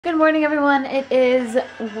Good morning, everyone. It is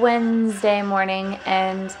Wednesday morning,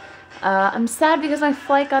 and I'm sad because my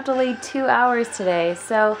flight got delayed 2 hours today.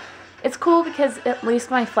 So it's cool because at least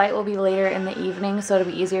my flight will be later in the evening, so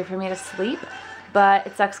it'll be easier for me to sleep. But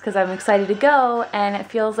it sucks because I'm excited to go, and it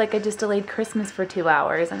feels like I just delayed Christmas for 2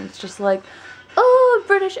 hours, and it's just like, oh,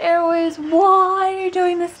 British Airways, why are you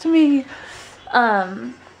doing this to me?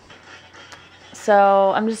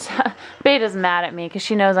 So I'm just, Beta's mad at me because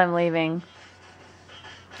she knows I'm leaving.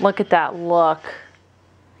 Look at that look. Are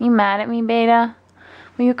you mad at me, Beta?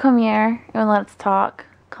 Will you come here and let's talk?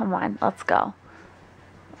 Come on, let's go.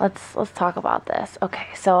 Let's talk about this. Okay,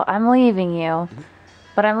 so I'm leaving you,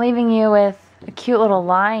 but I'm leaving you with a cute little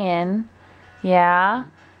lion. Yeah.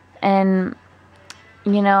 And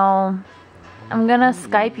you know, I'm gonna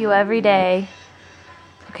Skype you every day.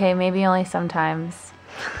 Okay, maybe only sometimes.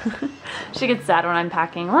 She gets sad when I'm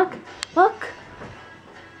packing. Look, look.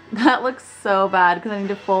 That looks so bad because I need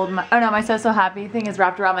to fold my, oh no, my So Happy thing is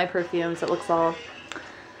wrapped around my perfume, so it looks all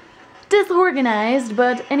disorganized.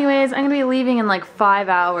 But anyways, I'm gonna be leaving in like 5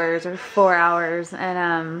 hours or 4 hours,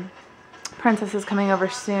 and Princess is coming over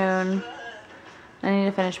soon. I need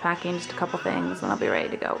to finish packing just a couple things and I'll be ready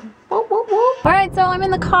to go. Whoop, whoop, whoop. All right, so I'm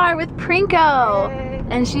in the car with Prinko,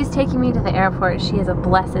 and she's taking me to the airport. She is a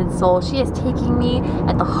blessed soul. She is taking me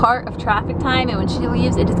at the heart of traffic time, and when she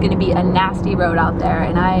leaves, it is gonna be a nasty road out there,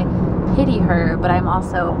 and I pity her, but I'm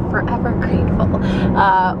also forever grateful.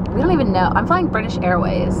 We don't even know. I'm flying British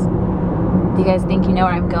Airways. Do you guys think you know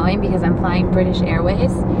where I'm going because I'm flying British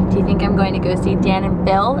Airways? Do you think I'm going to go see Dan and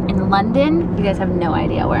Phil in London? You guys have no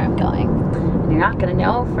idea where I'm going. And you're not gonna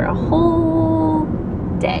know for a whole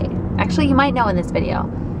day. Actually, you might know in this video.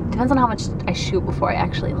 Depends on how much I shoot before I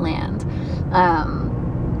actually land.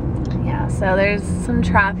 Yeah, so there's some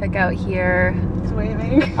traffic out here. He's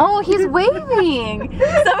waving. Oh, he's waving!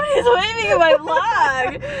 Somebody's waving in my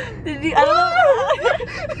vlog! Did you, I don't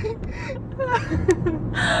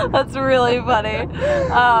know. That's really funny.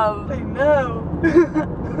 I know.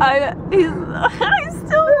 He's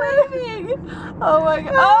still waving! Oh my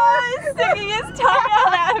god. Oh, he's sticking his tongue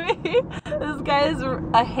out at me! This guy is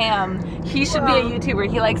a ham. He should be a YouTuber.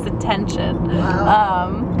 He likes attention.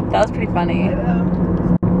 Wow. That was pretty funny.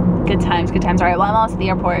 Good times, good times. Alright, well, I'm almost at the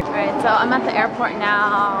airport. Alright, so I'm at the airport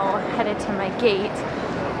now, headed to my gate,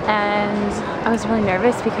 and I was really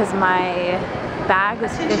nervous because my bag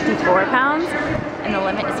was 54 pounds and the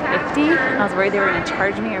limit is 50, and I was worried they were going to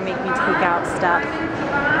charge me or make me take out stuff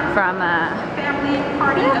from I'm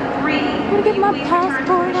gonna get my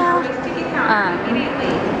passport out.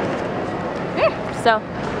 So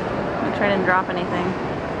make sure I didn't drop anything.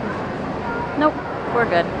 Nope, we're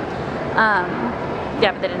good.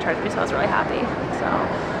 Yeah, but they didn't charge me, so I was really happy. So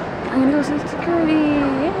I'm gonna go see security.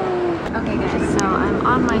 Yay! Okay guys, so I'm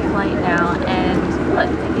on my flight now, and look,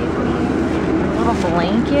 they gave me a little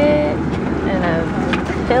blanket and a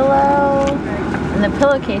pillow, and the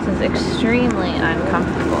pillowcase is extremely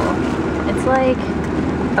uncomfortable. It's like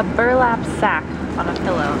a burlap sack on a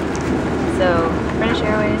pillow. So British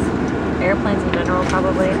Airways, airplanes in general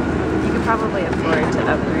probably, you could probably afford to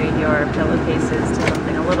upgrade your pillowcases to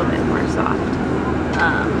something a little bit more soft.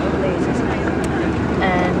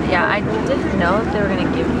 And yeah, I didn't know if they were going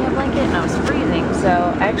to give me a blanket, and I was freezing,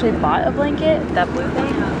 so I actually bought a blanket, that blue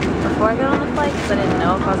thing, before I got on the flight because I didn't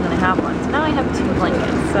know if I was going to have one. So now I have 2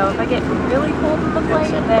 blankets, so if I get really cold on the flight,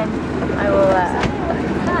 then I will,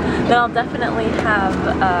 then I'll definitely have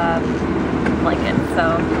a blanket.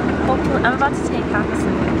 So hopefully, I'm about to take half a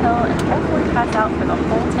sleeping pill and hopefully pass out for the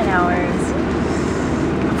whole 10 hours.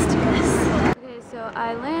 Let's do this. Okay, so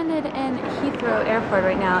I landed in Heathrow Airport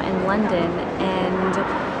right now in London, and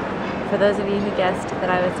for those of you who guessed that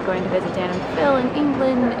I was going to visit Dan and Phil in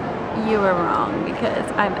England, you were wrong, because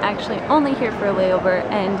I'm actually only here for a layover.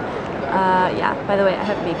 And yeah, by the way, I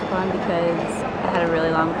have makeup on because I had a really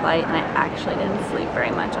long flight and I actually didn't sleep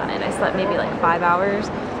very much on it. I slept maybe like 5 hours.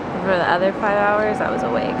 For the other 5 hours, I was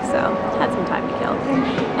awake, so I had some time to kill.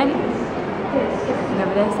 And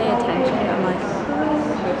whenever they say attention, I'm like,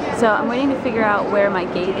 so I'm waiting to figure out where my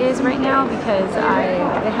gate is right now because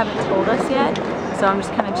they haven't told us yet. So I'm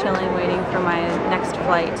just kind of chilling, waiting for my next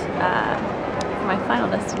flight, for my final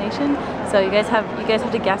destination. So you guys have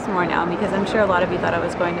to guess more now, because I'm sure a lot of you thought I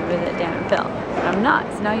was going to visit Dan and Phil, but I'm not.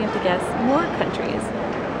 So now you have to guess more countries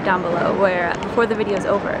down below where before the video is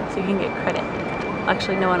over, so you can get credit.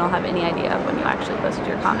 Actually, no one will have any idea of when you actually posted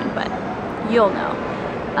your comment, but you'll know.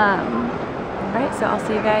 Alright, so I'll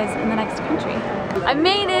see you guys in the next country. I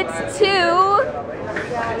made it to...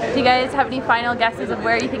 Do you guys have any final guesses of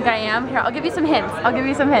where you think I am? Here, I'll give you some hints.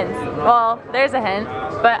 Well, there's a hint.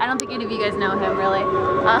 but I don't think any of you guys know him really.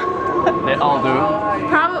 They all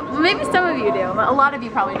do. Maybe some of you do, but a lot of you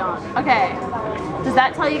probably don't. Okay, does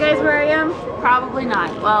that tell you guys where I am? Probably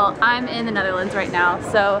not. Well, I'm in the Netherlands right now,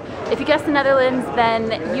 so if you guessed the Netherlands,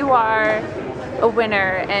 then you are a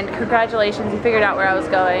winner, and congratulations, you figured out where I was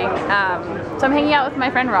going. So I'm hanging out with my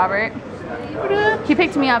friend Robert. He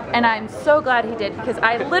picked me up, and I'm so glad he did, because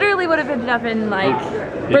I literally would have ended up in like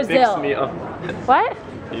Brazil. He picks me up. What?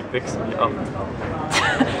 He picks me up.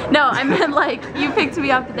 No, I meant like you picked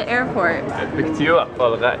me up at the airport. I picked you up,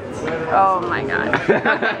 alright. Oh my god.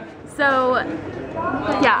 Okay, so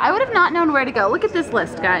yeah, I would have not known where to go. Look at this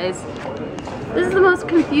list, guys. This is the most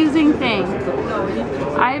confusing thing.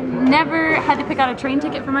 I've never had to pick out a train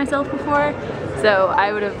ticket for myself before, so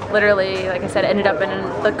I would have literally, like I said, ended up in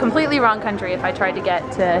the completely wrong country if I tried to get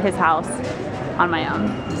to his house on my own.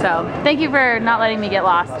 So thank you for not letting me get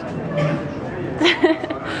lost.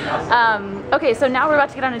 Okay, so now we're about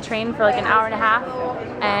to get on a train for like an hour and a half,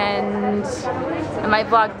 and I might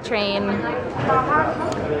vlog the train.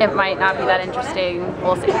 It might not be that interesting.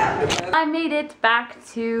 We'll see. I made it back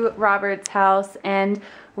to Robert's house, and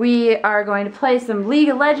we are going to play some League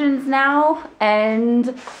of Legends now,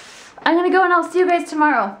 and I'm gonna go and I'll see you guys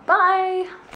tomorrow. Bye!